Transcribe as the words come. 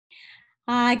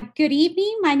Good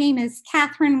evening. My name is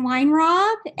Catherine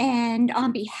Weinrob, and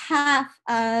on behalf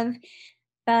of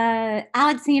the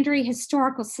Alexandria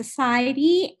Historical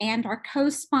Society and our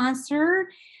co-sponsor,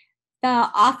 the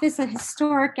Office of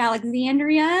Historic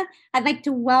Alexandria, I'd like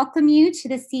to welcome you to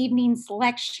this evening's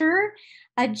lecture,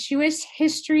 A Jewish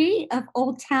History of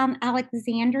Old Town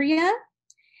Alexandria.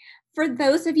 For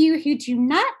those of you who do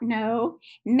not know,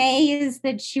 May is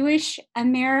the Jewish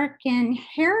American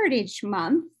Heritage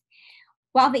Month.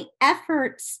 While the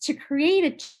efforts to create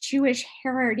a Jewish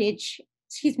American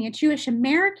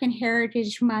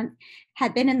Heritage Month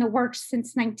had been in the works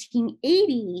since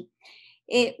 1980,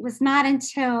 it was not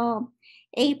until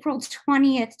April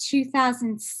 20th,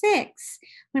 2006,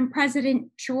 when President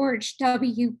George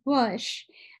W. Bush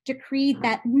decreed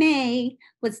that May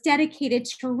was dedicated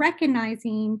to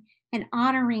recognizing and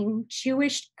honoring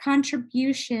Jewish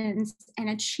contributions and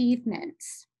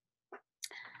achievements.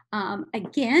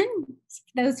 Again,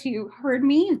 those who heard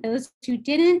me, those who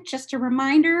didn't, just a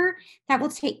reminder that we'll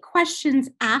take questions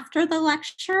after the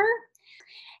lecture.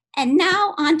 And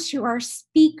now on to our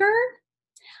speaker,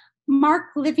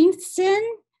 Mark Livingston,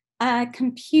 a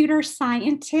computer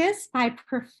scientist by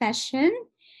profession,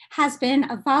 has been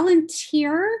a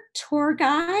volunteer tour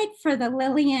guide for the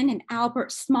Lillian and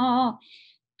Albert Small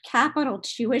Capital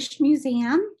Jewish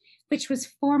Museum, which was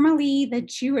formerly the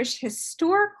Jewish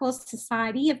Historical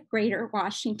Society of Greater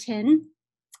Washington,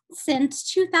 since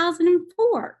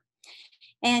 2004.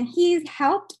 And he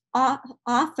helped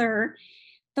author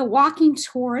the walking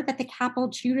tour that the Capital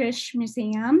Jewish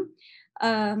Museum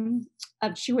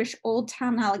of Jewish Old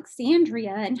Town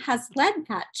Alexandria, and has led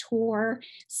that tour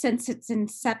since its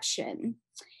inception.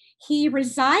 He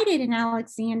resided in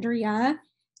Alexandria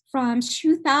from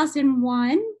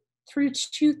 2001 through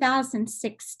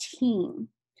 2016.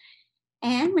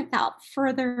 And without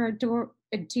further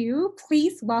ado,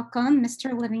 please welcome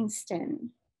Mr.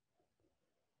 Livingston.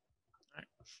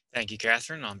 Thank you,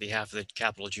 Catherine. On behalf of the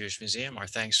Capital Jewish Museum, our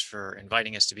thanks for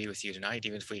inviting us to be with you tonight,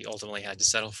 even if we ultimately had to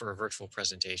settle for a virtual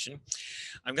presentation.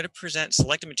 I'm going to present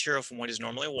selected material from what is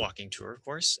normally a walking tour, of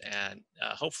course, and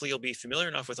hopefully you'll be familiar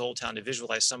enough with Old Town to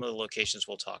visualize some of the locations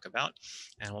we'll talk about,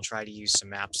 and we'll try to use some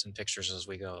maps and pictures as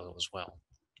we go as well.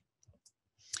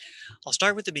 I'll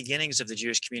start with the beginnings of the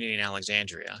Jewish community in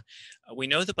Alexandria. We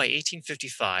know that by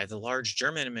 1855, the large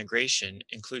German immigration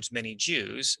includes many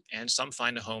Jews, and some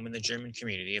find a home in the German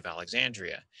community of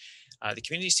Alexandria. The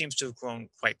community seems to have grown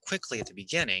quite quickly at the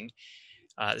beginning.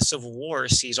 The Civil War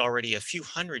sees already a few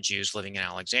hundred Jews living in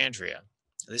Alexandria.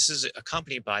 This is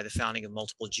accompanied by the founding of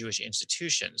multiple Jewish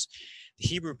institutions. The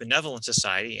Hebrew Benevolent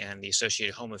Society and the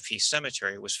associated Home of Peace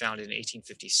Cemetery was founded in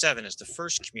 1857 as the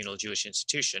first communal Jewish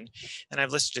institution, and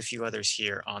I've listed a few others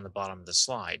here on the bottom of the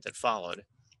slide that followed.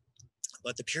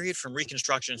 But the period from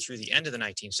Reconstruction through the end of the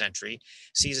 19th century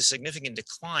sees a significant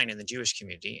decline in the Jewish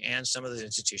community, and some of the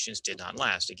institutions did not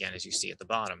last, again, as you see at the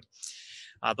bottom.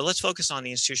 But let's focus on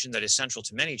the institution that is central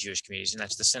to many Jewish communities, and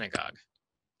that's the synagogue.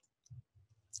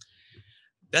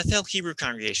 Bethel Hebrew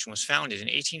Congregation was founded in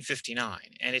 1859,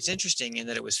 and it's interesting in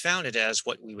that it was founded as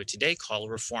what we would today call a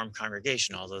Reformed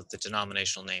congregation, although the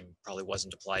denominational name probably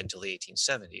wasn't applied until the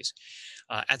 1870s.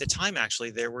 At the time,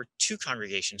 actually, there were two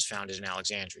congregations founded in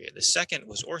Alexandria. The second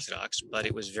was Orthodox, but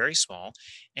it was very small,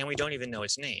 and we don't even know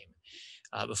its name.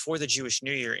 Before the Jewish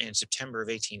New Year in September of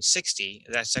 1860,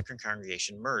 that second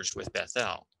congregation merged with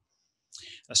Bethel.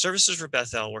 Services for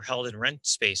Bethel were held in rent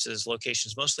spaces,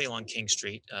 locations mostly along King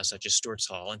Street, such as Stewart's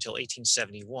Hall, until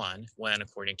 1871, when,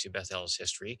 according to Bethel's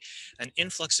history, an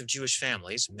influx of Jewish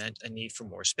families meant a need for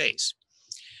more space.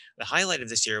 The highlight of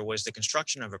this year was the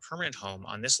construction of a permanent home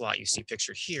on this lot you see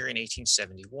pictured here in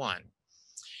 1871.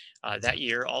 That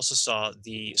year also saw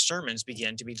the sermons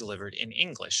begin to be delivered in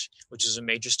English, which is a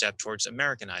major step towards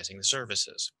Americanizing the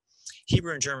services.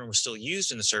 Hebrew and German were still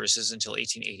used in the services until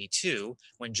 1882,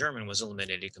 when German was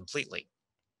eliminated completely.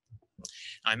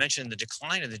 I mentioned the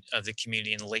decline of the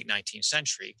community in the late 19th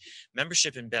century.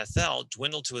 Membership in Bethel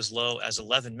dwindled to as low as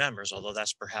 11 members, although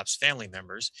that's perhaps family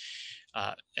members.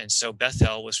 And so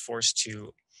Bethel was forced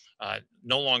to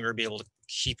no longer be able to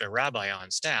keep a rabbi on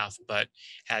staff, but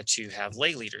had to have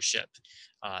lay leadership.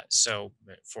 So,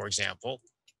 for example,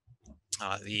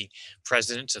 the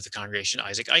president of the congregation,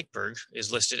 Isaac Eichberg,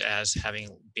 is listed as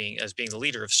being the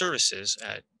leader of services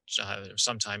at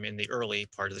sometime in the early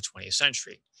part of the 20th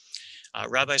century.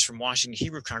 Rabbis from Washington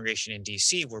Hebrew Congregation in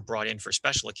D.C. were brought in for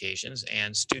special occasions,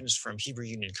 and students from Hebrew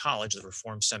Union College, the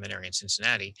Reformed Seminary in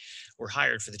Cincinnati, were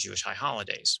hired for the Jewish high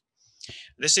holidays.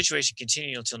 This situation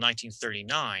continued until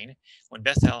 1939, when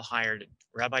Bethel hired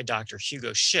Rabbi Dr.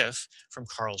 Hugo Schiff from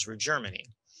Karlsruhe, Germany.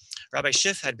 Rabbi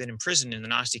Schiff had been imprisoned in the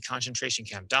Nazi concentration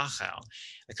camp Dachau.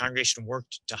 The congregation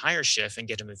worked to hire Schiff and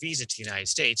get him a visa to the United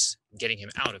States, getting him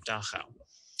out of Dachau.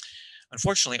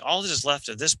 Unfortunately, all that is left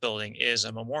of this building is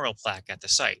a memorial plaque at the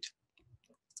site.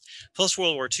 Post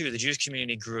World War II, the Jewish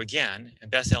community grew again,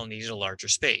 and Bethel needed a larger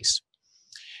space.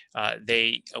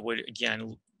 They would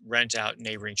again rent out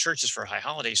neighboring churches for a high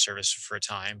holiday service for a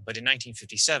time, but in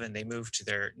 1957, they moved to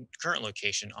their current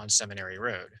location on Seminary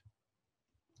Road.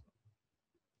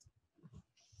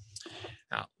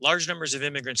 Now, large numbers of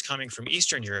immigrants coming from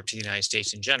Eastern Europe to the United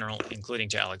States in general, including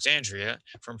to Alexandria,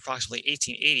 from approximately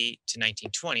 1880 to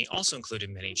 1920 also included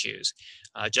many Jews,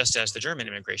 just as the German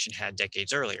immigration had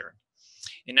decades earlier.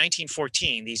 In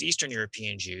 1914, these Eastern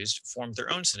European Jews formed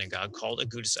their own synagogue called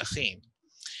Agudas Achim.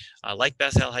 Like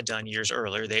Bethel had done years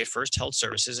earlier, they at first held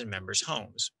services in members'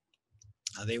 homes.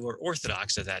 They were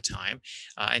Orthodox at that time,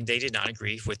 and they did not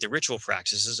agree with the ritual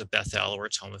practices of Bethel or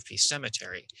its Home of Peace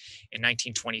Cemetery. In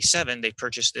 1927, they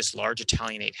purchased this large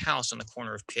Italianate house on the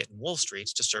corner of Pitt and Wolf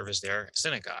Streets to serve as their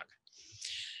synagogue.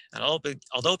 And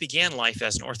although it began life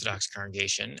as an Orthodox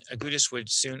congregation, Agudas would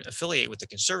soon affiliate with the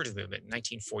conservative movement in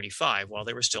 1945 while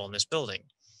they were still in this building.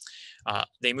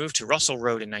 They moved to Russell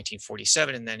Road in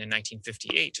 1947 and then in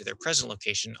 1958 to their present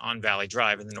location on Valley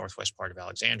Drive in the northwest part of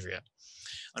Alexandria.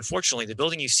 Unfortunately, the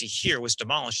building you see here was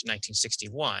demolished in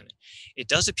 1961. It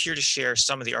does appear to share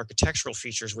some of the architectural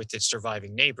features with its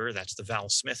surviving neighbor. That's the Val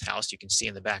Smith house you can see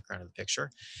in the background of the picture.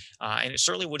 And it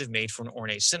certainly would have made for an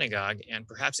ornate synagogue and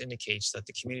perhaps indicates that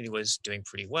the community was doing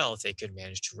pretty well if they could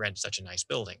manage to rent such a nice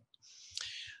building.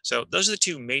 So those are the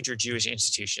two major Jewish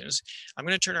institutions. I'm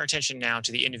going to turn our attention now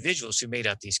to the individuals who made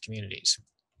up these communities.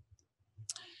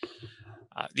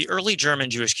 The early German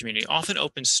Jewish community often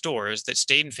opened stores that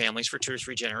stayed in families for 2 or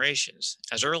 3 generations.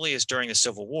 As early as during the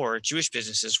Civil War, Jewish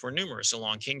businesses were numerous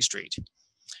along King Street.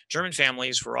 German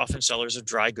families were often sellers of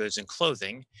dry goods and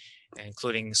clothing,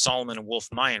 including Solomon and Wolf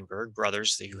Meyenberg,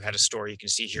 brothers who had a store you can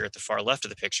see here at the far left of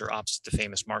the picture opposite the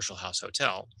famous Marshall House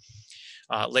Hotel.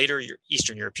 Later,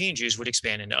 Eastern European Jews would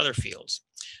expand into other fields.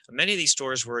 Many of these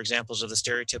stores were examples of the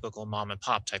stereotypical mom and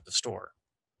pop type of store.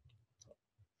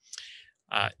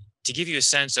 To give you a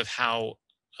sense of how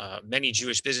many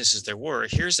Jewish businesses there were,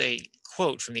 here's a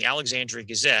quote from the Alexandria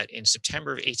Gazette in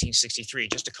September of 1863,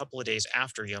 just a couple of days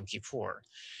after Yom Kippur.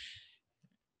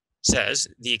 It says,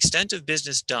 "The extent of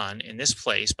business done in this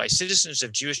place by citizens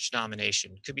of Jewish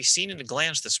denomination could be seen at a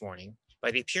glance this morning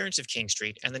by the appearance of King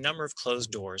Street and the number of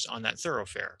closed doors on that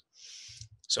thoroughfare."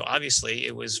 So obviously,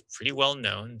 it was pretty well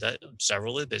known that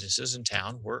several of the businesses in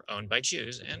town were owned by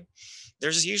Jews, and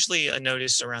there's usually a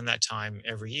notice around that time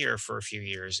every year for a few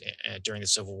years during the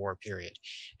Civil War period.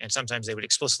 And sometimes they would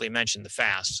explicitly mention the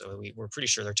fast, so we're pretty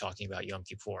sure they're talking about Yom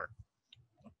Kippur.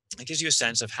 It gives you a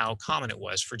sense of how common it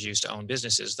was for Jews to own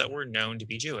businesses that were known to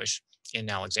be Jewish in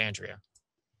Alexandria.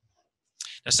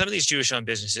 Now, some of these Jewish-owned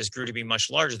businesses grew to be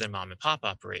much larger than mom-and-pop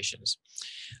operations.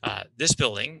 This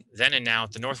building, then and now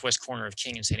at the northwest corner of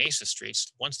King and St. Asa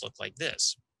Streets, once looked like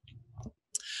this.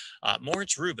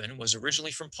 Moritz Rubin was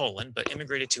originally from Poland, but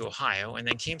immigrated to Ohio and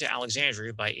then came to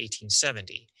Alexandria by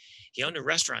 1870. He owned a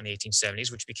restaurant in the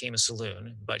 1870s, which became a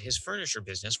saloon, but his furniture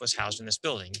business was housed in this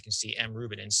building. You can see M.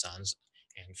 Rubin and Sons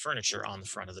and furniture on the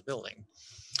front of the building.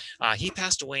 He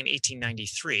passed away in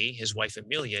 1893. His wife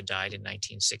Amelia died in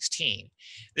 1916.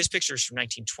 This picture is from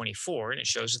 1924, and it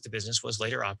shows that the business was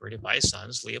later operated by his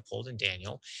sons, Leopold and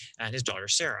Daniel, and his daughter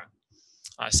Sarah.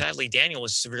 Sadly, Daniel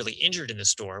was severely injured in the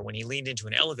store when he leaned into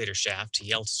an elevator shaft to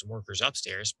yell to some workers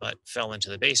upstairs, but fell into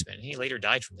the basement. He later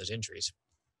died from those injuries.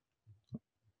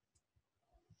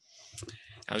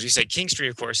 Now, as we said, King Street,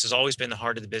 of course, has always been the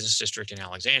heart of the business district in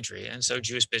Alexandria, and so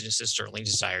Jewish businesses certainly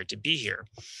desired to be here.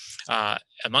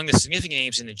 Among the significant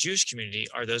names in the Jewish community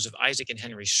are those of Isaac and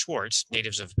Henry Schwartz,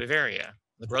 natives of Bavaria.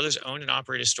 The brothers owned and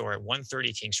operated a store at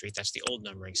 130 King Street, that's the old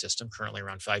numbering system, currently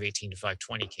around 518 to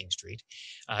 520 King Street,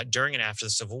 during and after the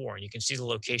Civil War. And you can see the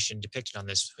location depicted on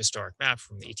this historic map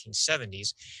from the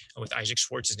 1870s with Isaac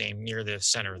Schwartz's name near the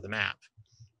center of the map.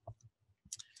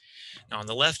 Now, on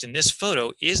the left in this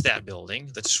photo is that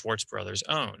building that the Schwartz brothers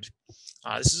owned.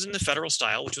 This is in the federal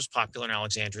style, which was popular in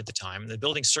Alexandria at the time. And the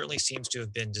building certainly seems to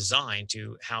have been designed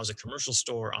to house a commercial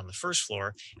store on the first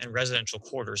floor and residential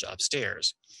quarters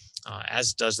upstairs,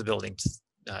 as does the building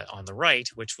on the right,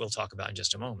 which we'll talk about in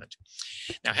just a moment.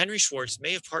 Now, Henry Schwartz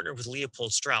may have partnered with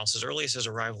Leopold Strauss as early as his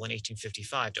arrival in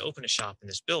 1855 to open a shop in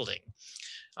this building.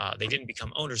 They didn't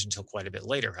become owners until quite a bit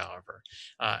later, however.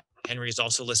 Henry is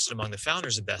also listed among the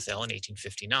founders of Bethel in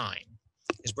 1859.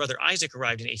 His brother Isaac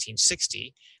arrived in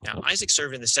 1860. Now, Isaac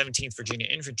served in the 17th Virginia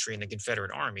Infantry in the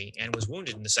Confederate Army and was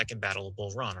wounded in the Second Battle of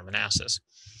Bull Run, or Manassas.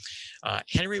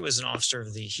 Henry was an officer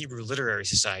of the Hebrew Literary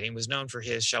Society and was known for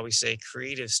his, shall we say,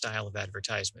 creative style of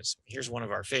advertisements. Here's one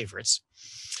of our favorites.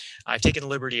 I've taken the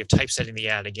liberty of typesetting the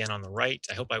ad again on the right.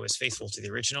 I hope I was faithful to the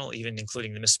original, even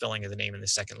including the misspelling of the name in the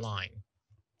second line.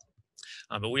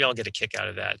 But we all get a kick out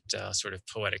of that sort of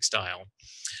poetic style.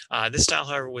 This style,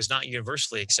 however, was not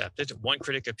universally accepted. One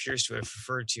critic appears to have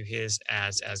referred to his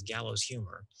ads as gallows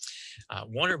humor.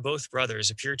 One or both brothers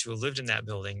appear to have lived in that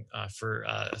building for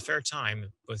a fair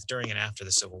time, both during and after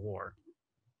the Civil War.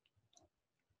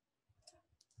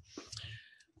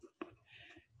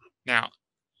 Now,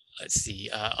 let's see,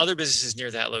 other businesses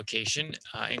near that location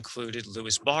included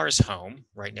Louis Barr's home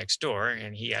right next door,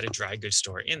 and he had a dry goods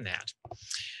store in that.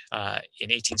 In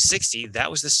 1860,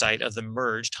 that was the site of the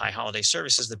merged high holiday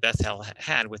services that Bethel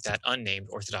had with that unnamed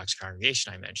Orthodox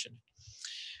congregation I mentioned.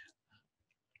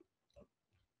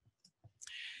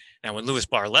 Now, when Louis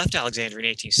Barr left Alexandria in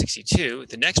 1862,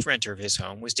 the next renter of his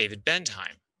home was David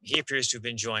Bentheim. He appears to have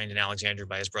been joined in Alexandria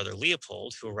by his brother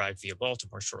Leopold, who arrived via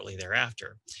Baltimore shortly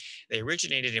thereafter. They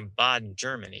originated in Baden,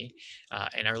 Germany,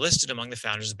 and are listed among the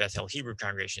founders of Bethel Hebrew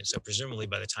congregation. So presumably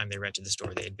by the time they rented the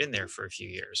store, they had been there for a few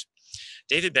years.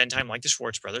 David Bentheim, like the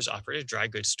Schwartz brothers, operated a dry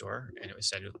goods store, and it was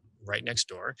said right next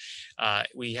door.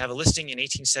 We have a listing in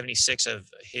 1876 of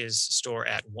his store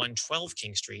at 112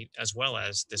 King Street, as well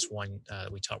as this one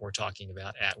we're talking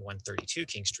about at 132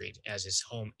 King Street as his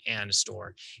home and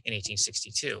store in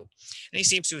 1862. And he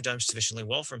seems to have done sufficiently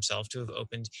well for himself to have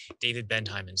opened David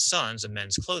Bentheim and Sons, a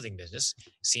men's clothing business,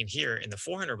 seen here in the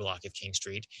 400 block of King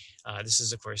Street. This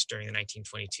is, of course, during the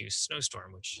 1922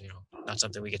 snowstorm, which, not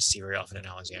something we get to see very often in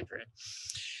Alexandria.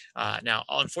 Now,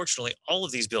 unfortunately, all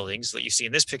of these buildings that you see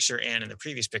in this picture and in the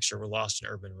previous picture were lost in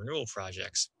urban renewal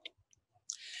projects.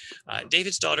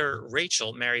 David's daughter,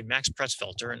 Rachel, married Max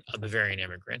Pretzfelter, a Bavarian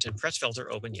immigrant, and Pretzfelter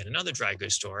opened yet another dry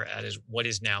goods store at what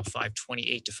is now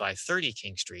 528 to 530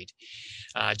 King Street,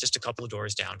 just a couple of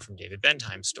doors down from David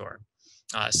Bentheim's store.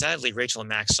 Sadly, Rachel and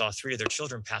Max saw 3 of their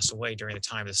children pass away during the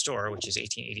time of the store, which is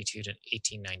 1882 to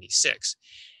 1896.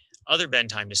 Other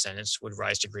Bentheim descendants would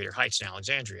rise to greater heights in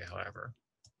Alexandria, however.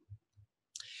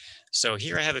 So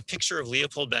here I have a picture of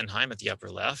Leopold Bentheim at the upper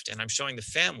left, and I'm showing the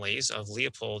families of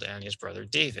Leopold and his brother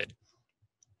David.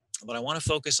 But I want to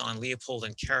focus on Leopold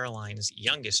and Caroline's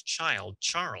youngest child,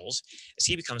 Charles, as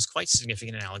he becomes quite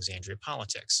significant in Alexandria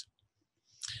politics.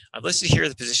 I've listed here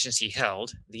the positions he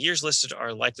held. The years listed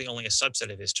are likely only a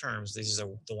subset of his terms. These are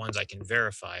the ones I can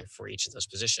verify for each of those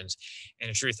positions. And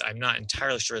in truth, I'm not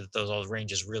entirely sure that those all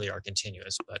ranges really are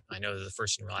continuous, but I know that the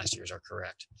first and last years are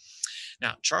correct.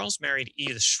 Now, Charles married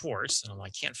Edith Schwartz, and I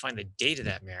can't find the date of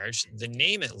that marriage. The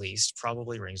name, at least,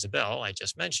 probably rings a bell. I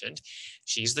just mentioned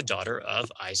she's the daughter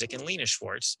of Isaac and Lena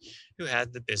Schwartz, who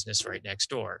had the business right next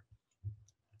door.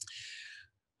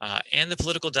 And the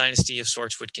political dynasty of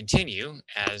sorts would continue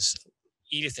as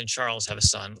Edith and Charles have a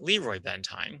son, Leroy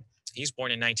Bentheim. He's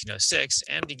born in 1906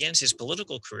 and begins his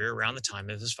political career around the time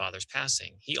of his father's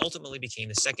passing. He ultimately became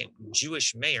the second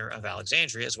Jewish mayor of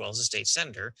Alexandria, as well as a state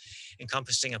senator,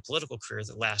 encompassing a political career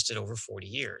that lasted over 40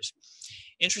 years.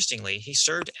 Interestingly, he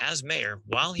served as mayor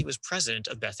while he was president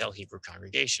of Bethel Hebrew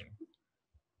Congregation.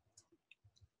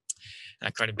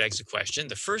 That kind of begs the question,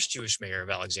 the first Jewish mayor of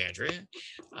Alexandria,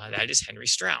 that is Henry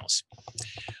Strauss.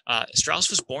 Strauss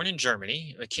was born in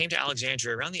Germany, came to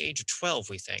Alexandria around the age of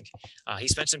 12, we think. He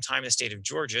spent some time in the state of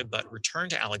Georgia, but returned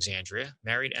to Alexandria,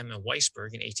 married Emma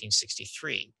Weisberg in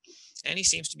 1863. And he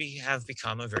seems to have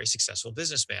become a very successful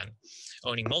businessman,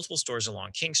 owning multiple stores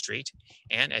along King Street,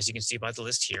 and as you can see by the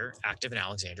list here, active in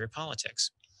Alexandria politics.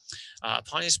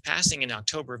 Upon his passing in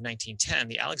October of 1910,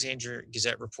 the Alexandria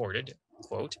Gazette reported,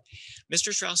 quote,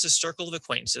 Mr. Strauss's circle of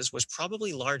acquaintances was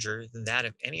probably larger than that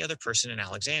of any other person in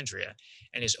Alexandria,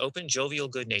 and his open, jovial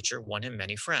good nature won him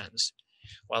many friends.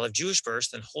 While of Jewish birth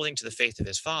and holding to the faith of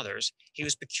his fathers, he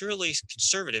was peculiarly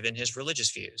conservative in his religious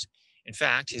views. In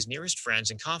fact, his nearest friends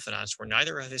and confidants were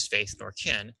neither of his faith nor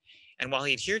kin, and while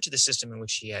he adhered to the system in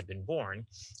which he had been born,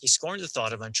 he scorned the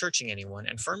thought of unchurching anyone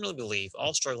and firmly believed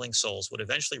all struggling souls would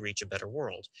eventually reach a better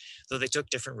world, though they took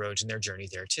different roads in their journey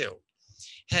thereto.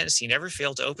 Hence, he never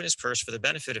failed to open his purse for the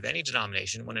benefit of any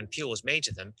denomination when an appeal was made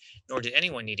to them, nor did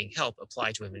anyone needing help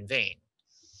apply to him in vain.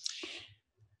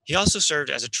 He also served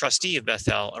as a trustee of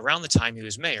Bethel around the time he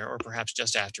was mayor, or perhaps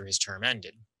just after his term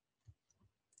ended.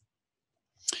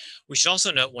 We should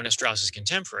also note one of Strauss's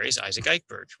contemporaries, Isaac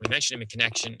Eichberg. We mentioned him in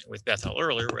connection with Bethel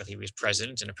earlier, where he was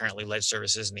president and apparently led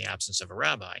services in the absence of a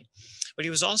rabbi. But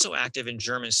he was also active in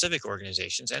German civic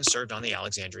organizations and served on the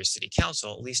Alexandria City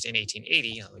Council, at least in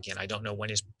 1880. Again, I don't know when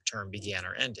his term began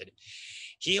or ended.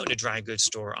 He owned a dry goods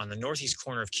store on the northeast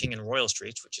corner of King and Royal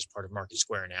Streets, which is part of Market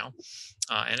Square now.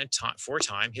 For a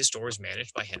time, his store was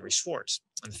managed by Henry Schwartz.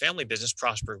 And the family business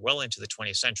prospered well into the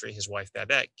 20th century. His wife,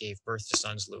 Babette, gave birth to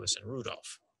sons Louis and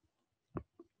Rudolph.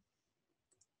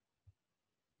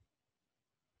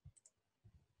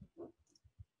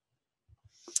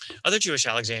 Other Jewish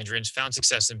Alexandrians found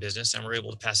success in business and were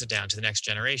able to pass it down to the next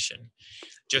generation.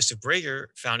 Joseph Brager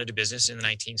founded a business in the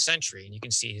 19th century, and you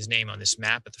can see his name on this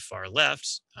map at the far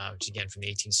left, which is again from the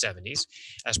 1870s,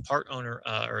 as part owner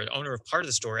or owner of part of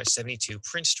the store at 72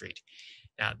 Prince Street.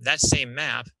 Now, that same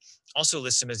map also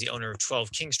lists him as the owner of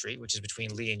 12 King Street, which is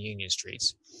between Lee and Union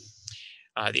Streets.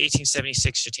 The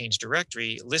 1876 Chatain's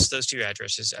Directory lists those two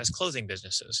addresses as clothing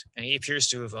businesses, and he appears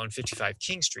to have owned 55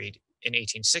 King Street in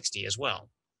 1860 as well.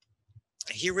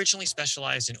 He originally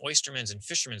specialized in oystermen's and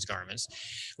fishermen's garments,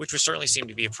 which would certainly seem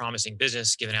to be a promising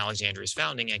business given Alexandria's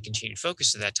founding and continued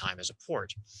focus at that time as a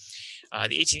port. The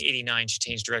 1889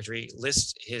 Chatain's Directory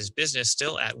lists his business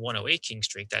still at 108 King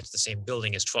Street. That's the same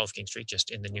building as 12 King Street,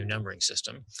 just in the new numbering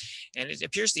system. And it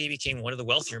appears that he became one of the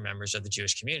wealthier members of the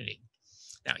Jewish community.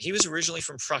 Now, he was originally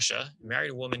from Prussia, married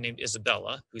a woman named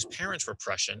Isabella, whose parents were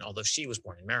Prussian, although she was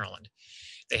born in Maryland.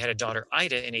 They had a daughter,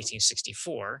 Ida, in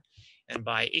 1864. And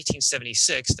by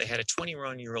 1876, they had a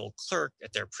 21-year-old clerk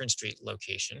at their Prince Street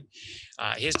location.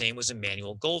 His name was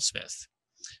Emmanuel Goldsmith.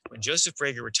 When Joseph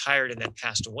Brager retired and then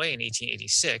passed away in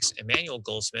 1886, Emmanuel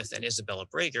Goldsmith and Isabella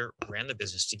Brager ran the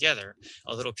business together,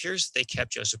 although it appears that they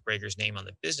kept Joseph Brager's name on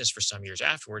the business for some years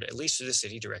afterward, at least through the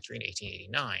city directory in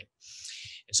 1889.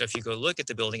 And so if you go look at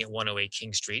the building at 108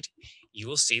 King Street, you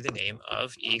will see the name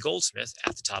of E. Goldsmith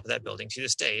at the top of that building to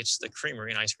this day. It's the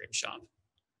creamery and ice cream shop.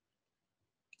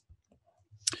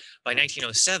 By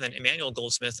 1907, Emmanuel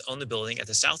Goldsmith owned the building at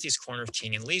the southeast corner of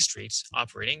King and Lee Streets,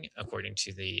 operating, according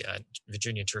to the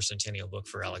Virginia Tercentennial Book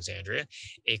for Alexandria,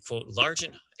 a, quote, large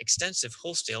and extensive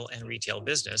wholesale and retail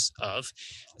business of,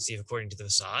 let's see if according to the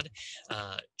facade,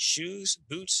 shoes,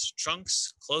 boots,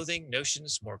 trunks, clothing,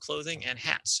 notions, more clothing, and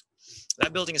hats.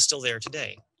 That building is still there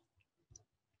today.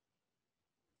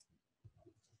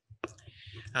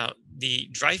 The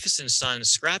Dreyfus and Sons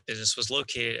scrap business was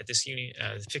located at this Union,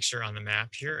 the picture on the map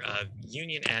here,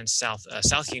 Union and South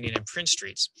Union and Prince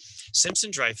Streets.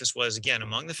 Simpson Dreyfus was again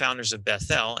among the founders of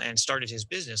Bethel and started his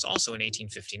business also in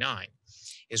 1859.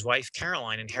 His wife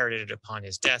Caroline inherited it upon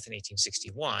his death in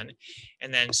 1861,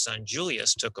 and then son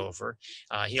Julius took over.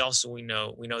 We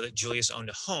know that Julius owned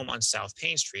a home on South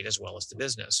Payne Street as well as the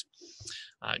business.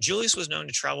 Julius was known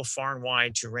to travel far and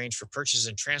wide to arrange for purchase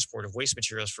and transport of waste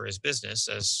materials for his business,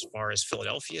 as far as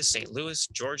Philadelphia, St. Louis,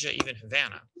 Georgia, even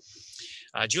Havana.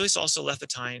 Julius also left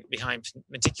behind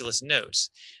meticulous notes.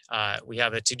 We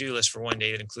have a to-do list for one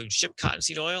day that includes ship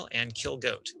cottonseed oil and kill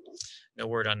goat. No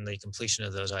word on the completion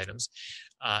of those items.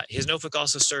 His notebook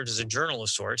also served as a journal of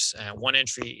sorts. One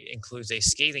entry includes a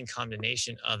scathing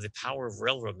condemnation of the power of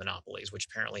railroad monopolies, which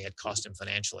apparently had cost him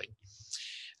financially.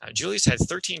 Julius had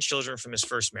 13 children from his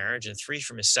first marriage and 3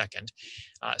 from his second.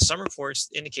 Some reports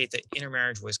indicate that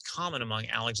intermarriage was common among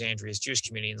Alexandria's Jewish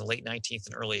community in the late 19th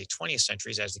and early 20th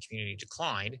centuries as the community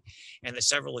declined, and that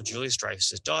several of Julius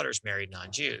Dreyfus's daughters married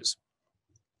non-Jews.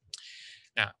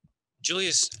 Now,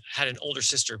 Julius had an older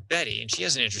sister, Betty, and she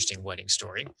has an interesting wedding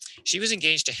story. She was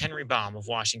engaged to Henry Baum of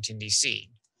Washington, D.C.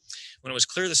 When it was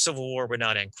clear the Civil War would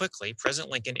not end quickly,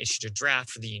 President Lincoln issued a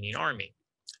draft for the Union Army.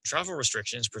 Travel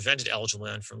restrictions prevented eligible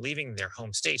men from leaving their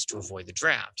home states to avoid the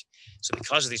draft. So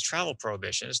because of these travel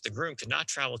prohibitions, the groom could not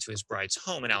travel to his bride's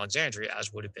home in Alexandria,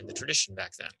 as would have been the tradition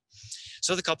back then.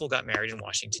 So the couple got married in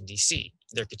Washington, D.C.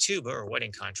 Their ketubah, or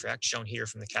wedding contract, shown here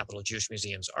from the Capitol Jewish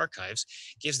Museum's archives,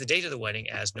 gives the date of the wedding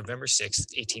as November 6,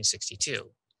 1862.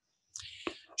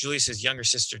 Julius's younger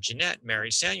sister, Jeanette,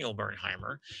 married Samuel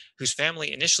Bernheimer, whose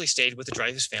family initially stayed with the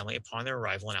Dreyfus family upon their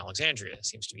arrival in Alexandria.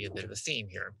 Seems to be a bit of a theme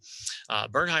here.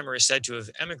 Bernheimer is said to have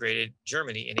emigrated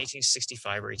Germany in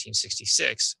 1865 or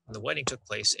 1866, and the wedding took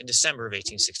place in December of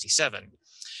 1867.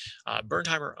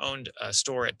 Bernheimer owned a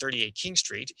store at 38 King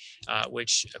Street,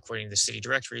 which, according to the city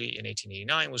directory in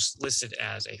 1889, was listed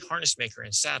as a harness maker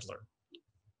and saddler.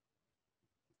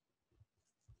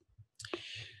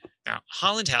 Now,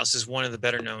 Holland House is one of the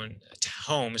better known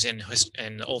homes in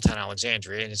Old Town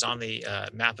Alexandria, and is on the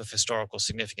map of historical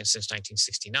significance since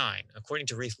 1969. According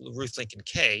to Ruth Lincoln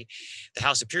Kay, the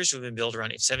house appears to have been built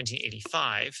around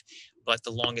 1785, but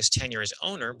the longest tenure as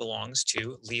owner belongs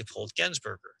to Leopold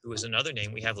Gensberger, who is another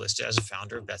name we have listed as a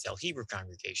founder of Bethel Hebrew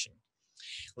Congregation.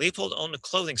 Leopold owned a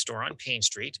clothing store on Payne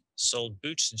Street, sold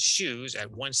boots and shoes at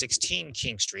 116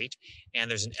 King Street, and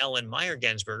there's an Ellen Meyer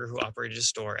Gensberger who operated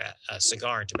a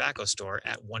cigar and tobacco store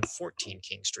at 114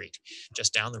 King Street,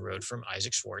 just down the road from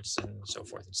Isaac Schwartz and so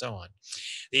forth and so on.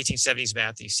 The 1870s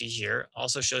map that you see here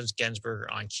also shows Gensberger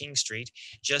on King Street,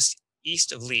 just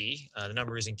east of Lee. The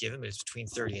number isn't given, but it's between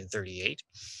 30 and 38,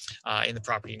 in the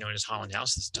property known as Holland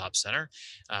House, the top center.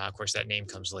 Of course, that name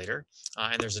comes later.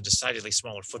 And there's a decidedly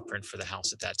smaller footprint for the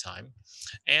house at that time.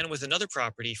 And with another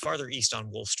property farther east on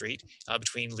Wolf Street,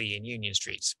 between Lee and Union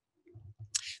Streets.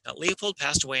 Now, Leopold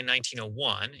passed away in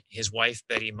 1901. His wife,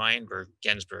 Betty Meinberg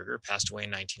Gensberger, passed away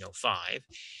in 1905.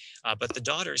 But the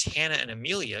daughters, Hannah and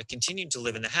Amelia, continued to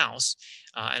live in the house,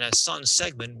 and a son,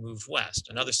 Segmund, moved west.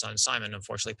 Another son, Simon,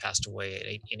 unfortunately passed away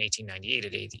in 1898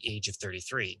 at the age of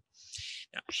 33.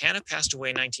 Now, Hannah passed away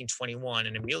in 1921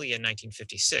 and Amelia in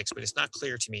 1956, but it's not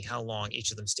clear to me how long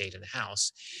each of them stayed in the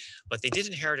house. But they did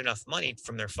inherit enough money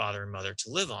from their father and mother to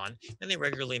live on, and they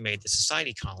regularly made the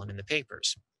society column in the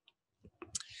papers.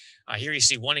 Here you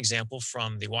see one example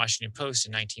from the Washington Post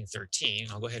in 1913.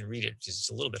 I'll go ahead and read it because it's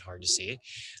a little bit hard to see.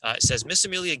 It says, Miss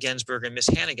Amelia Gensberger and Miss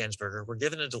Hannah Gensberger were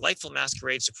given a delightful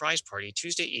masquerade surprise party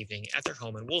Tuesday evening at their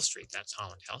home in Wolf Street, that's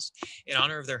Holland House, in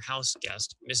honor of their house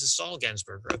guest, Mrs. Saul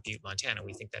Gensberger of Butte, Montana.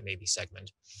 We think that may be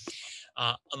Segmund.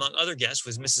 Among other guests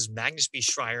was Mrs. Magnus B.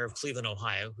 Schreier of Cleveland,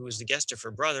 Ohio, who was the guest of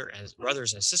her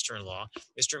brothers and sister-in-law,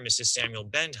 Mr. and Mrs. Samuel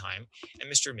Bendheim,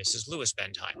 and Mr. and Mrs. Lewis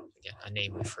Bendheim. Again, a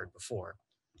name we've heard before.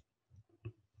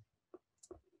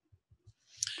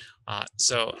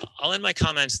 So I'll end my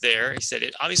comments there. He said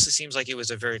it obviously seems like it was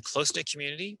a very close-knit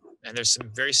community, and there's some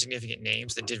very significant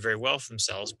names that did very well for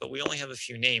themselves, but we only have a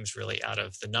few names really out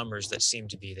of the numbers that seem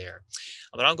to be there.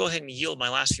 But I'll go ahead and yield my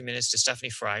last few minutes to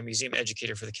Stephanie Fry, museum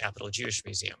educator for the Capitol Jewish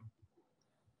Museum.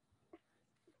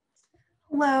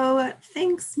 Hello,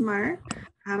 thanks, Mark.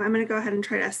 I'm going to go ahead and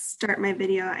try to start my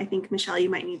video. I think, Michelle, you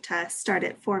might need to start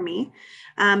it for me.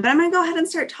 But I'm going to go ahead and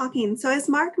start talking. So as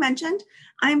Mark mentioned,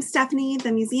 I'm Stephanie,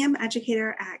 the museum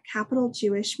educator at Capitol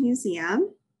Jewish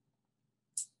Museum.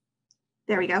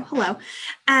 There we go. Hello.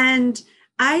 And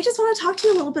I just want to talk to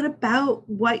you a little bit about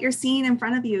what you're seeing in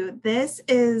front of you. This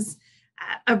is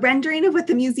a rendering of what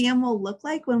the museum will look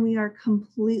like when we are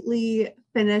completely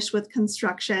finished with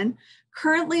construction.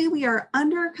 Currently, we are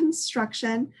under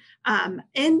construction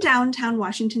in downtown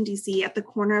Washington, D.C. at the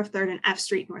corner of 3rd and F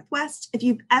Street Northwest. If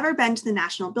you've ever been to the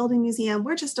National Building Museum,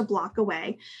 we're just a block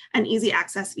away and easy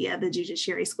access via the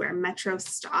Judiciary Square Metro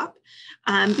stop.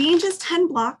 Being just 10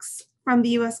 blocks from the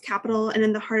U.S. Capitol and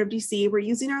in the heart of D.C., we're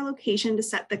using our location to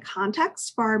set the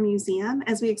context for our museum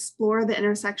as we explore the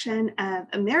intersection of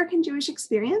American Jewish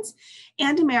experience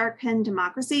and American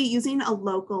democracy using a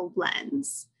local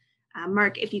lens.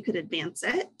 Mark, if you could advance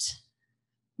it.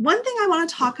 One thing I want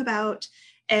to talk about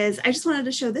is I just wanted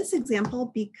to show this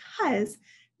example because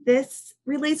this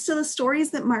relates to the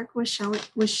stories that Mark was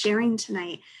sharing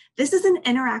tonight. This is an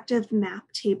interactive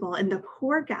map table in the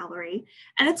core gallery,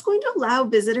 and it's going to allow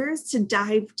visitors to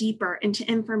dive deeper into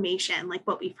information like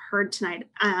what we've heard tonight.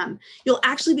 You'll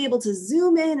actually be able to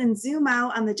zoom in and zoom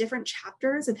out on the different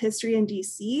chapters of history in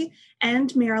DC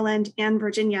and Maryland and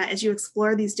Virginia as you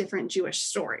explore these different Jewish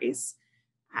stories.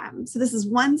 So this is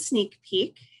one sneak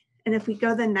peek. And if we go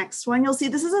to the next one, you'll see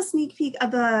this is a sneak peek of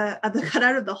the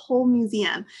cutout of the whole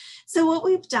museum. So what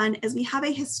we've done is we have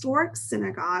a historic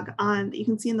synagogue that you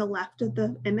can see in the left of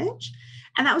the image.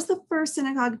 And that was the first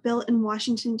synagogue built in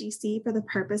Washington, D.C. for the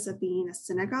purpose of being a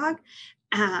synagogue.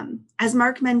 As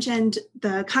Mark mentioned,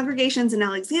 the congregations in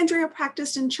Alexandria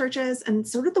practiced in churches, and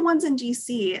so did the ones in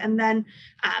D.C. And then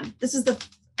this is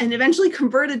and eventually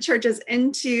converted churches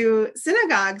into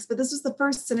synagogues, but this was the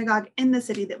first synagogue in the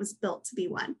city that was built to be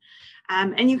one.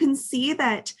 And you can see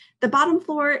that the bottom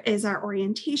floor is our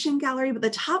orientation gallery, but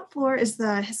the top floor is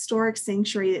the historic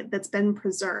sanctuary that's been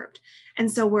preserved.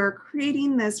 And so we're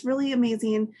creating this really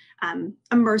amazing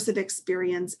immersive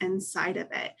experience inside of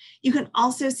it. You can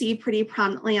also see pretty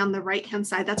prominently on the right-hand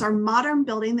side, that's our modern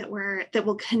building that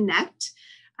will connect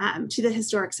to the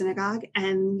historic synagogue.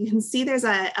 And you can see there's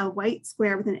a white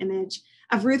square with an image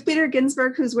of Ruth Bader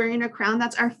Ginsburg, who's wearing a crown.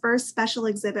 That's our first special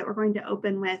exhibit we're going to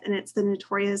open with, and it's the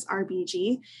notorious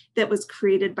RBG that was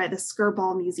created by the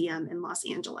Skirball Museum in Los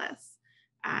Angeles.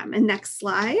 And next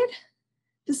slide.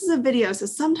 This is a video, so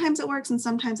sometimes it works and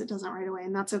sometimes it doesn't right away,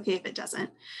 and that's okay if it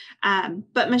doesn't.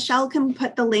 But Michelle can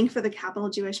put the link for the Capitol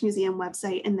Jewish Museum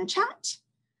website in the chat.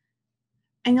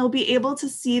 And you'll be able to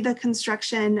see the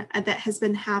construction that has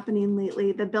been happening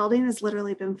lately. The building has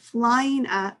literally been flying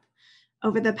up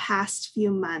over the past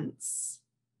few months.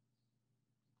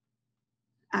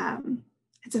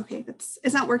 It's okay.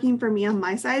 It's not working for me on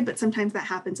my side, but sometimes that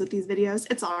happens with these videos.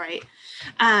 It's all right.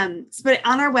 But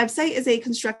on our website is a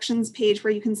constructions page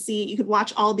where you could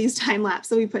watch all these time lapse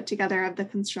that we put together of the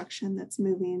construction that's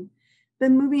been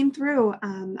moving through.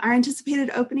 Our anticipated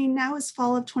opening now is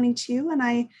fall of 22, and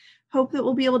I hope that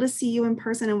we'll be able to see you in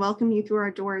person and welcome you through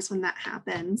our doors when that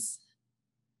happens.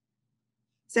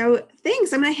 So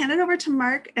thanks. I'm going to hand it over to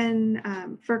Mark and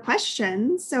for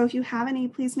questions. So if you have any,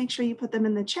 please make sure you put them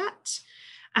in the chat.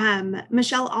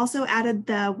 Michelle also added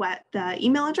the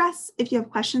email address. If you have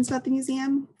questions about the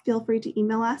museum, feel free to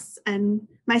email us, and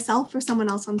myself or someone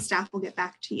else on staff will get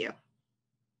back to you.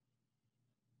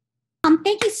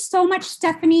 Thank you so much,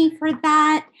 Stephanie, for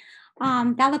that.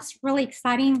 That looks really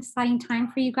exciting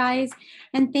time for you guys.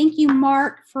 And thank you,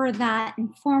 Mark, for that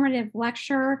informative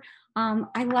lecture.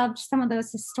 I loved some of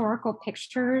those historical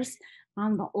pictures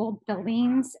on the old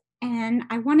buildings. And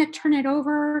I want to turn it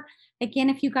over. Again,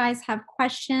 if you guys have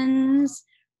questions,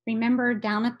 remember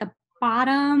down at the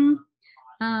bottom,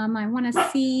 I want to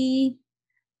see.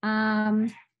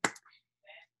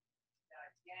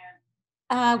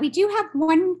 We do have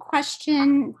one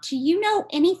question. Do you know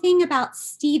anything about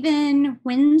Stephen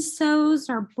Winsows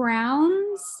or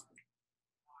Browns?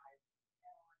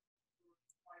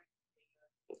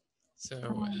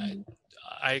 So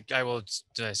I will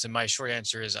so my short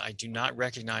answer is I do not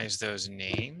recognize those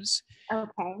names.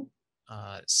 Okay.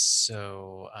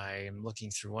 So I'm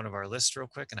looking through one of our lists real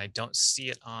quick, and I don't see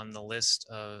it on the list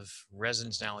of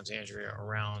residents in Alexandria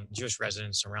Jewish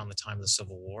residents around the time of the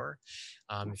Civil War.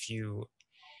 If you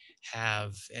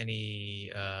have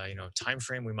any time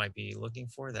frame we might be looking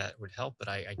for, that would help, but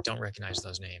I don't recognize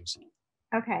those names.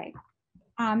 Okay.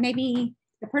 Maybe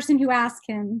the person who asked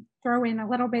can throw in a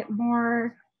little bit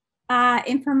more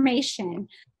information.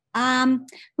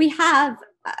 We have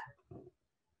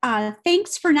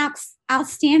thanks for an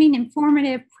outstanding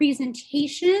informative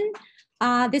presentation.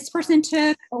 This person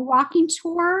took a walking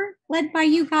tour led by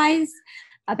you guys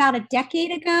about a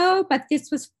decade ago, but this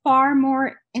was far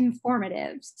more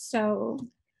informative. So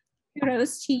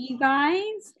kudos to you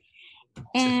guys.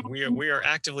 And so we are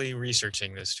actively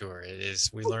researching this tour.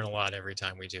 We learn a lot every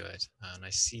time we do it. And I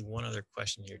see one other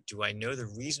question here. Do I know the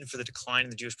reason for the decline in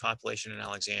the Jewish population in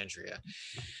Alexandria?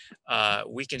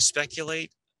 We can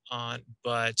speculate on,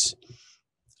 but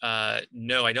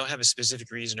no, I don't have a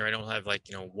specific reason, or I don't have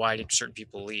why did certain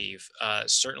people leave.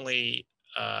 Certainly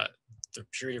the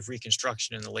period of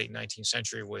Reconstruction in the late 19th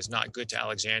century was not good to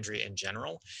Alexandria in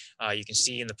general. You can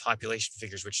see in the population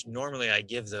figures, which normally I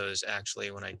give those actually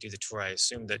when I do the tour. I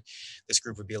assume that this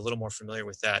group would be a little more familiar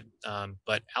with that.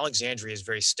 But Alexandria is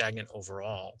very stagnant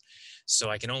overall. So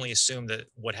I can only assume that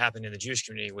what happened in the Jewish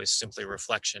community was simply a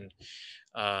reflection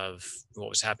of what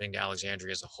was happening to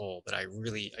Alexandria as a whole. But I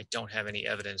don't have any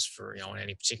evidence for, in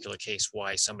any particular case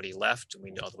why somebody left.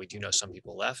 We do know some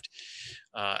people left.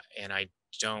 And I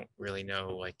don't really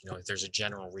know, if there's a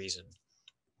general reason.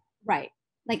 Right.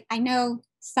 Like I know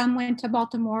some went to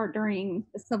Baltimore during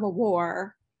the Civil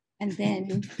War, and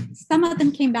then some of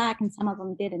them came back and some of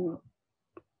them didn't.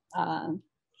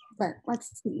 But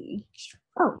let's see.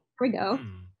 Oh, here we go.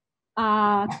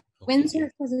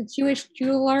 Windsor was a Jewish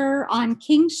jeweler on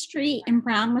King Street, and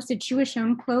Brown was a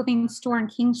Jewish-owned clothing store on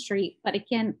King Street. But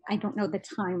again, I don't know the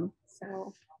time.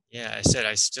 So yeah, I said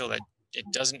it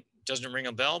doesn't ring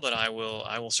a bell, but I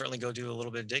will certainly go do a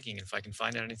little bit of digging. If I can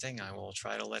find out anything, I will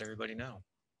try to let everybody know.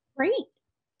 Great.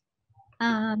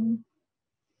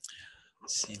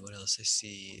 Let's see what else I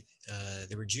see.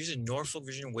 There were Jews in Norfolk,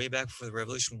 Virginia, way back before the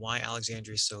Revolution. Why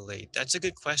Alexandria is so late? That's a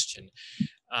good question.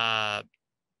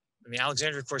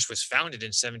 Alexandria, of course, was founded in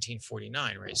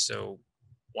 1749, right? So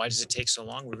why does it take so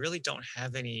long? We really don't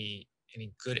have any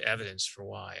good evidence for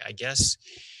why. I guess,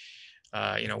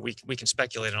 we can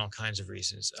speculate on all kinds of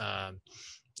reasons.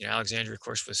 Alexandria, of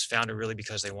course, was founded really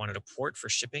because they wanted a port for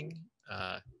shipping.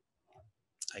 I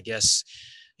guess,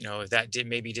 that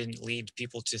didn't lead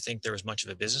people to think there was much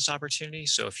of a business opportunity.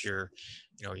 So if your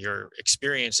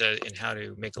experience in how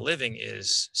to make a living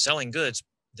is selling goods,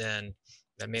 then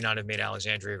that may not have made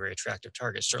Alexandria a very attractive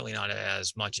target. Certainly not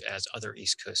as much as other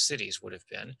East Coast cities would have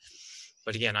been.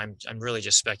 But again, I'm really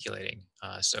just speculating.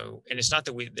 And it's not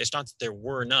that there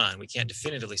were none. We can't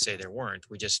definitively say there weren't.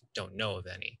 We just don't know of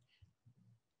any.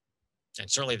 And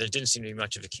certainly there didn't seem to be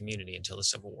much of a community until the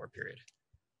Civil War period.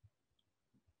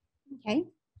 Okay.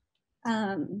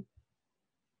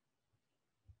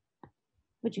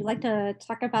 Would you like to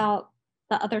talk about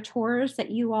the other tours that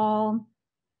you all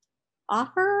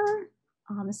offer?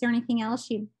 Is there anything else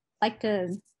you'd like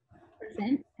to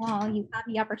present while you have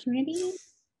the opportunity?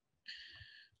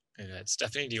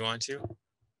 Stephanie, do you want to?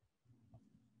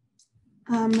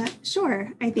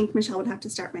 Sure. I think Michelle would have to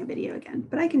start my video again,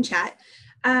 but I can chat.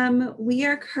 We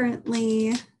are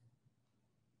currently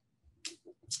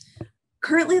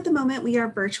at the moment, we are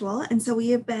virtual. And so we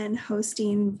have been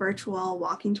hosting virtual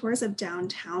walking tours of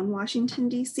downtown Washington,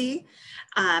 D.C.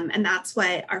 And that's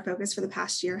what our focus for the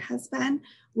past year has been.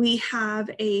 We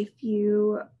had a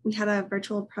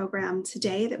virtual program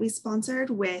today that we sponsored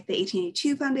with the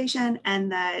 1882 Foundation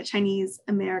and the Chinese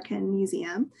American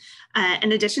Museum.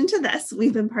 In addition to this,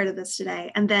 we've been part of this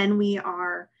today. And then we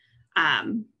are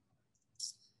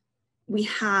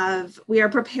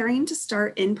preparing to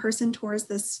start in-person tours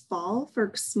this fall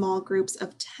for small groups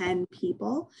of 10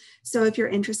 people. So if you're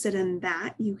interested in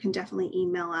that, you can definitely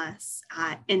email us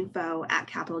at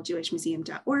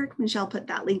info@capitoljewishmuseum.org. Michelle put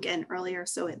that link in earlier,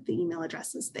 so the email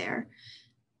address is there.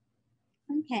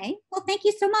 Okay, well, thank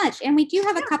you so much. And we do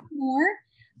have a couple more.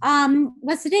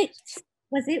 Was it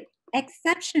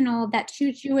exceptional that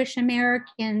two Jewish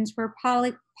Americans were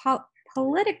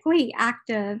politically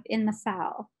active in the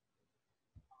South?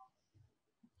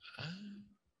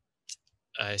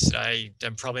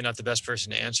 I'm probably not the best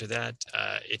person to answer that.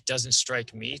 It doesn't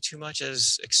strike me too much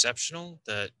as exceptional.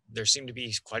 That there seem to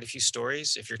be quite a few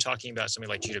stories. If you're talking about somebody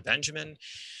like Judah Benjamin,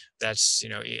 that's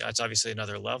obviously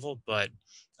another level. But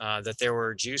that there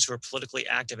were Jews who were politically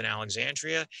active in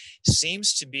Alexandria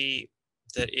seems to be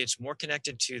that it's more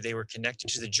connected to, they were connected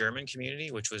to the German community,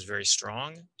 which was very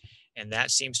strong, and that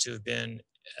seems to have been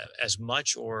as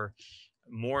much or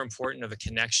more important of a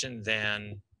connection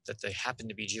than that they happen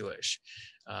to be Jewish.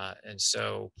 And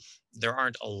so there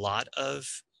aren't a lot of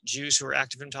Jews who are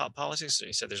active in top politics. So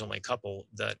he said there's only a couple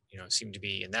that seem to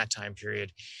be in that time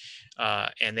period,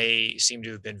 and they seem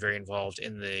to have been very involved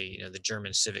in the the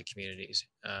German civic communities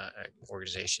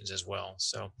organizations as well.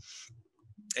 So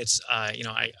it's I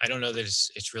don't know that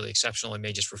it's really exceptional. It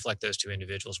may just reflect those two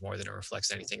individuals more than it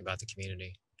reflects anything about the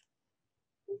community.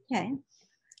 Okay.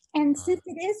 And since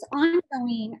it is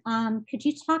ongoing, could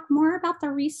you talk more about the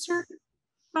research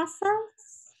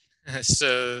process?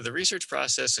 So the research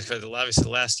process for obviously the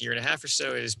last year and a half or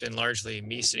so has been largely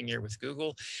me sitting here with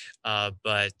Google,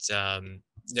 but so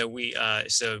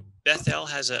Bethel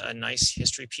has a nice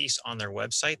history piece on their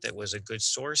website that was a good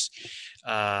source.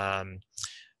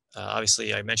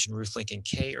 Obviously, I mentioned Ruth Lincoln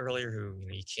Kay earlier, who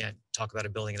you can't talk about a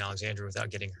building in Alexandria without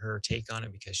getting her take on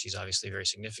it because she's obviously very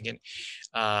significant.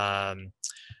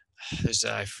 There's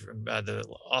the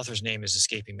author's name is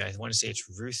escaping me. I want to say it's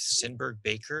Ruth Sinberg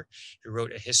Baker, who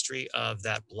wrote a history of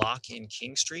that block in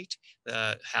King Street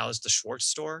that housed the Schwartz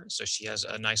store. So she has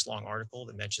a nice long article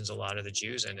that mentions a lot of the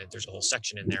Jews, and there's a whole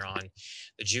section in there on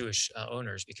the Jewish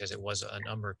owners because it was a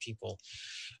number of people.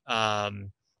 And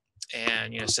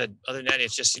said other than that,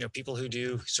 it's just people who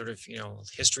do sort of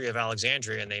history of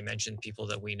Alexandria, and they mentioned people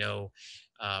that we know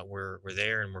were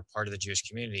there and were part of the Jewish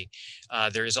community.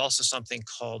 There is also something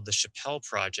called the Chappelle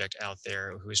Project out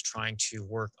there, who is trying to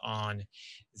work on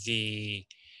the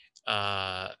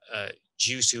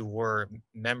Jews who were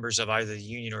members of either the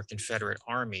Union or Confederate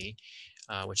Army,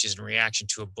 which is in reaction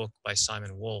to a book by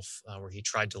Simon Wolf, where he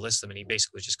tried to list them, and he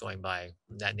basically was just going by,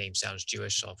 that name sounds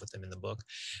Jewish, so I'll put them in the book.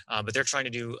 But they're trying to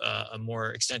do a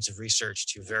more extensive research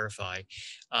to verify.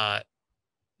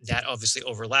 That obviously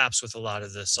overlaps with a lot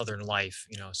of the Southern life,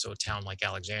 so a town like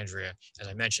Alexandria, as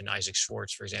I mentioned, Isaac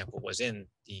Schwartz, for example, was in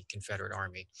the Confederate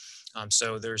Army.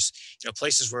 So there's,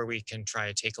 places where we can try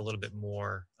to take a little bit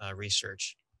more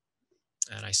research.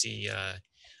 And I see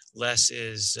Les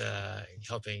is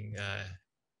helping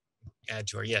add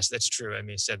to our, yes, that's true. I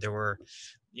mean, said there were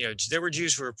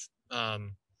Jews who were,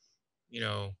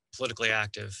 politically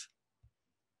active.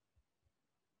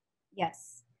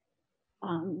 Yes.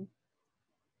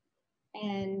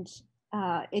 And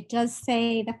it does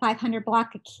say the 500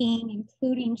 block of King,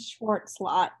 including Schwartz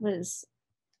lot, was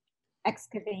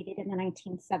excavated in the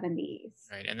 1970s.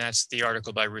 Right, and that's the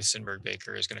article by Ruth Sinberg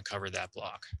Baker is going to cover that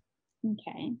block.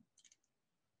 Okay.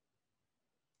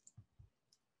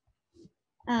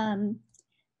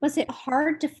 Was it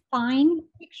hard to find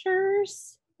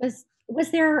pictures? Was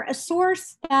there a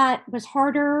source that was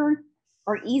harder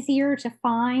or easier to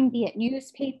find, be it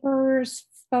newspapers,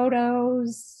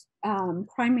 photos,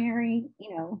 primary,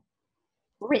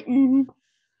 written?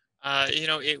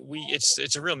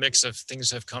 It's a real mix of things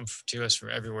have come to us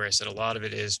from everywhere. I said a lot of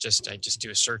it is I just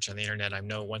do a search on the internet. I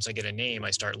know once I get a name,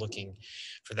 I start looking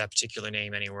for that particular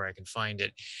name anywhere I can find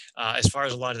it. As far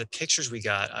as a lot of the pictures we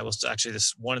got,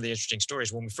 this one of the interesting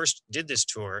stories. When we first did this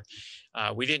tour,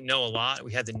 we didn't know a lot.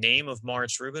 We had the name of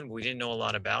Moritz Rubin, but we didn't know a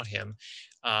lot about him.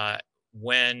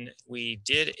 When we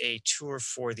did a tour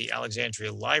for the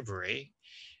Alexandria Library,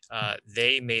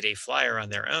 they made a flyer on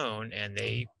their own, and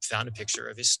they found a picture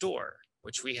of his store.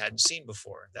 which we hadn't seen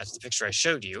before. That's the picture I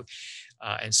showed you.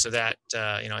 And so that,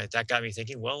 that got me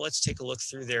thinking, well, let's take a look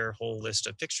through their whole list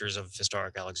of pictures of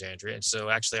historic Alexandria. And so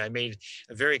actually I made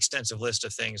a very extensive list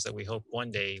of things that we hope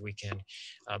one day we can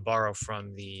borrow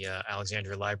from the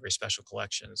Alexandria Library Special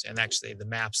Collections. And actually the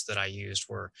maps that I used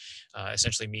were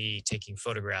essentially me taking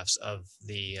photographs of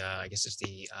the, I guess it's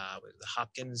the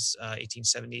Hopkins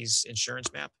 1870s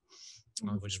insurance map,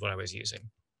 which is what I was using.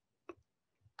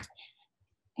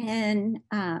 And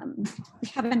we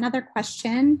have another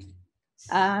question.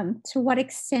 To what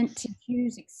extent did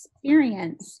Jews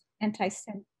experience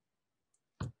anti-Semitism?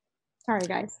 Sorry,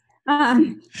 guys.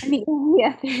 In the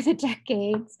area through the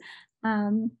decades,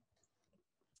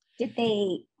 did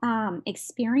they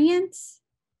experience?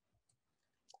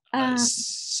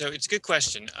 So it's a good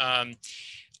question.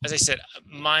 As I said,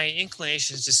 my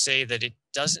inclination is to say that it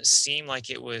doesn't seem like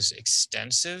it was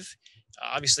extensive.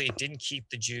 Obviously, it didn't keep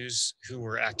the Jews who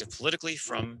were active politically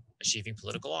from achieving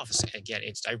political office. Again,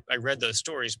 I read those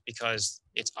stories because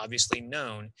it's obviously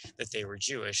known that they were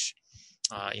Jewish.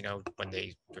 When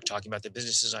they were talking about the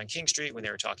businesses on King Street, when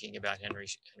they were talking about Henry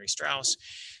Strauss.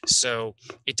 So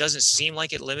it doesn't seem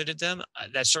like it limited them.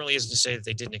 That certainly isn't to say that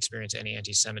they didn't experience any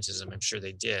anti-Semitism. I'm sure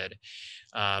they did.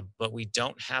 But we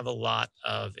don't have a lot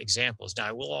of examples. Now,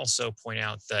 I will also point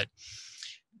out that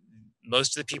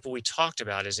most of the people we talked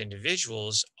about as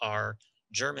individuals are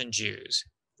German Jews,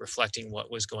 reflecting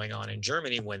what was going on in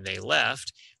Germany when they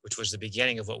left, which was the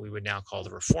beginning of what we would now call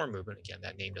the Reform movement. Again,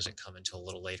 that name doesn't come until a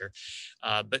little later.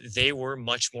 But they were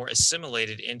much more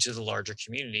assimilated into the larger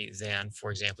community than, for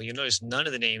example, you notice none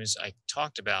of the names I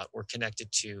talked about were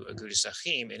connected to Agudas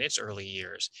Achim in its early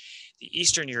years. The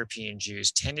Eastern European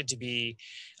Jews tended to be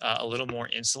a little more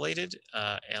insulated,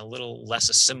 and a little less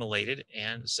assimilated,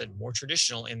 and said more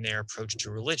traditional in their approach to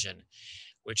religion,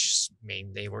 which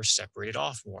mean they were separated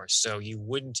off more. So you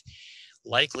wouldn't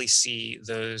likely see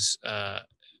those,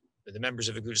 the members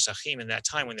of Agudas Achim in that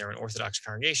time when they were an Orthodox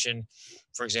congregation,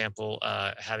 for example,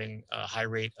 having a high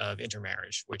rate of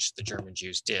intermarriage, which the German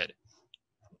Jews did.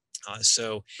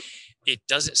 So it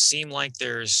doesn't seem like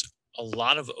there's a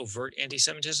lot of overt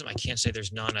anti-Semitism. I can't say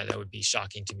there's none. That would be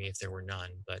shocking to me if there were none.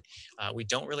 But we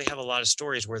don't really have a lot of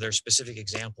stories where there's specific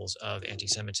examples of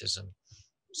anti-Semitism.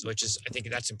 So which is, I think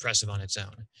that's impressive on its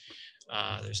own.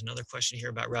 There's another question here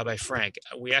about Rabbi Frank.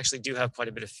 We actually do have quite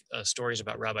a bit of stories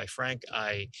about Rabbi Frank.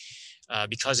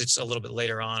 Because it's a little bit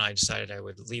later on, I decided I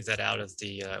would leave that out of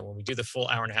the, when we do the full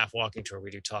hour-and-a-half walking tour, we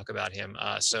do talk about him.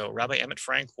 So Rabbi Emmett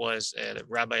Frank was the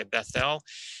rabbi of Bethel.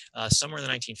 Somewhere in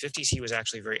the 1950s, he was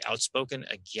actually very outspoken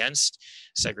against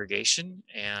segregation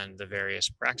and the various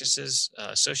practices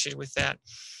associated with that.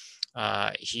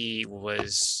 He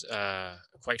was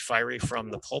quite fiery from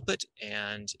the pulpit,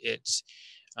 and it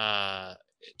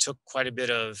took quite a bit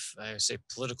of, I would say,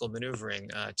 political maneuvering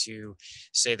to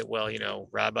say that, well,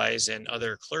 rabbis and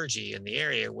other clergy in the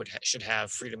area should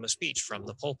have freedom of speech from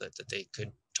the pulpit, that they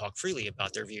could talk freely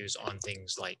about their views on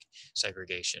things like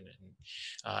segregation.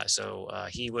 And so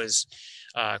he was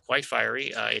quite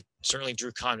fiery. It certainly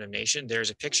drew condemnation. There's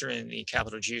a picture in the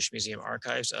Capitol Jewish Museum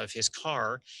archives of his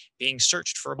car being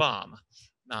searched for a bomb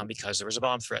because there was a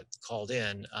bomb threat called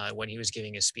in when he was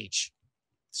giving his speech.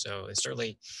 So it's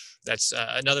certainly, that's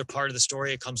another part of the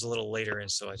story. It comes a little later, and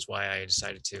so that's why I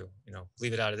decided to,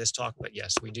 leave it out of this talk. But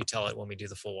yes, we do tell it when we do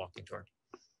the full walking tour.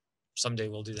 Someday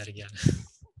we'll do that again.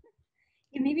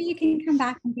 Yeah, maybe you can come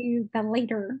back and do the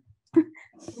later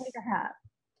half.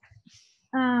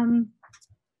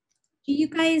 Do you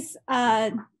guys?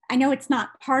 I know it's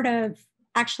not part of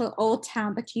actual Old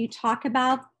Town, but do you talk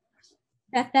about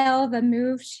Bethel, the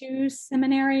move to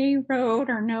Seminary Road,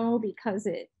 or no? Because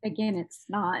it's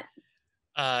not.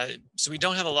 So we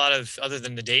don't have a lot of, other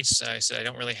than the dates. I said I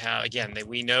don't really have. Again,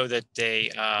 we know that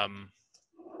they.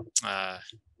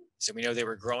 So we know they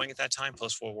were growing at that time,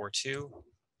 post World War II,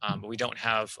 but we don't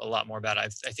have a lot more about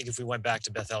it. I think if we went back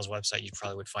to Bethel's website, you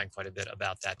probably would find quite a bit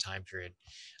about that time period.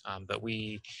 But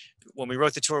when we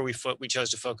wrote the tour, we chose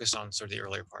to focus on sort of the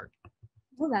earlier part.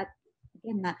 Well,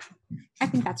 I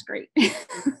think that's great.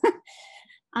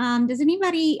 Does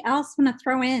anybody else want to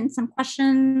throw in some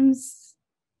questions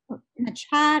in the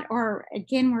chat? Or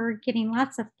again, we're getting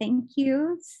lots of thank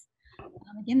yous.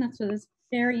 Again, this was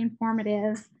very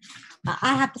informative.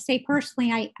 I have to say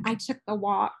personally, I took the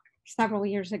walk several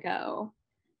years ago,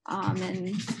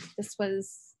 and this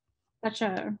was such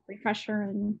a refresher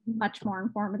and much more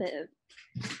informative.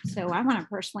 So I want to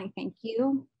personally thank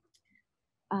you.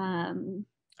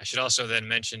 I should also then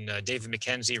mention David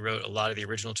McKenzie wrote a lot of the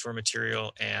original tour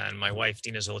material, and my wife,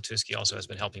 Dina Zolotuski, also has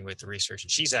been helping with the research.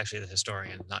 And she's actually the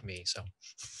historian, not me. So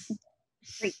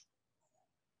great.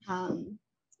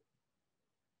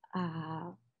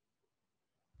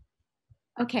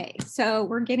 Okay, so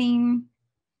we're getting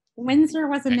Windsor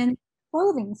was a Okay. men's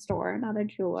clothing store, not a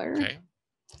jeweler. Okay.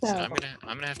 So So I'm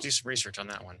gonna have to do some research on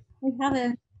that one. we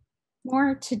have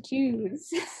more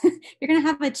to-dos. You're gonna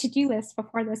have a to-do list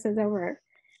before this is over.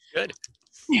 Good.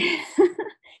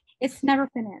 It's never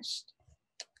finished.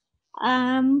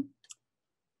 Well,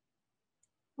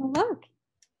 look,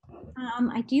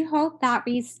 I do hope that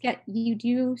you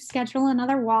do schedule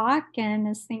another walk, and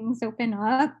as things open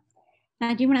up, and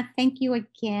I do want to thank you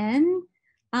again.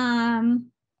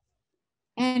 And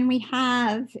we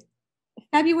have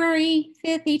February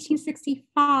 5th,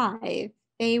 1865.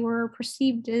 They were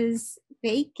perceived as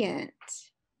vacant,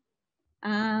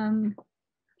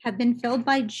 have been filled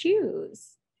by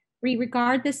Jews. We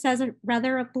regard this as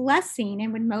rather a blessing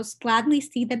and would most gladly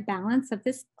see the balance of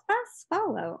this class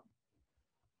follow.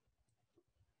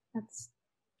 That's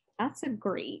a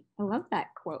great, I love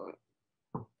that quote.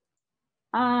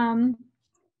 Again,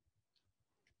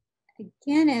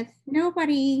 if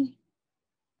nobody,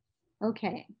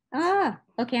 okay.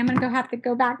 Okay, I'm gonna have to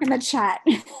go back in the chat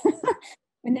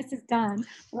when this is done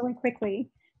really quickly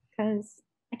because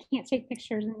I can't take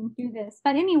pictures and do this.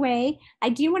 But anyway, I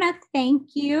do want to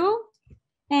thank you.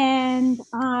 And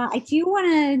I do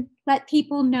want to let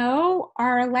people know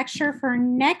our lecture for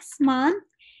next month.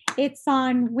 It's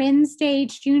on Wednesday,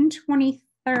 June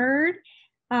 23rd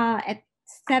at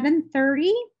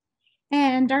 7:30.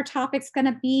 And our topic's going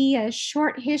to be a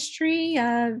short history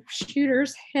of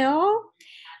Shooter's Hill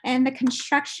and the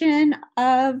construction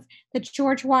of the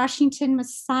George Washington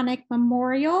Masonic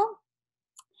Memorial.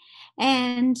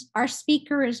 And our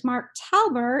speaker is Mark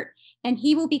Talbert, and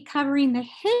he will be covering the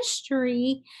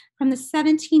history from the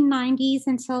 1790s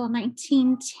until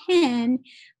 1910,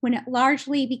 when it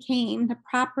largely became the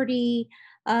property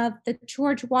of the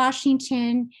George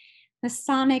Washington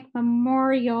Masonic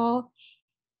Memorial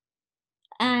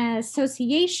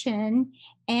Association.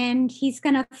 And he's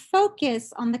going to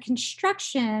focus on the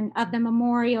construction of the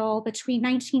memorial between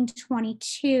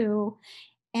 1922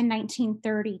 and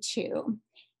 1932.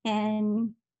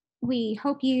 And we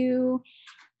hope you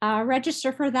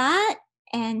register for that.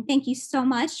 And thank you so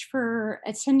much for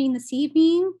attending this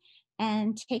evening,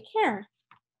 and take care.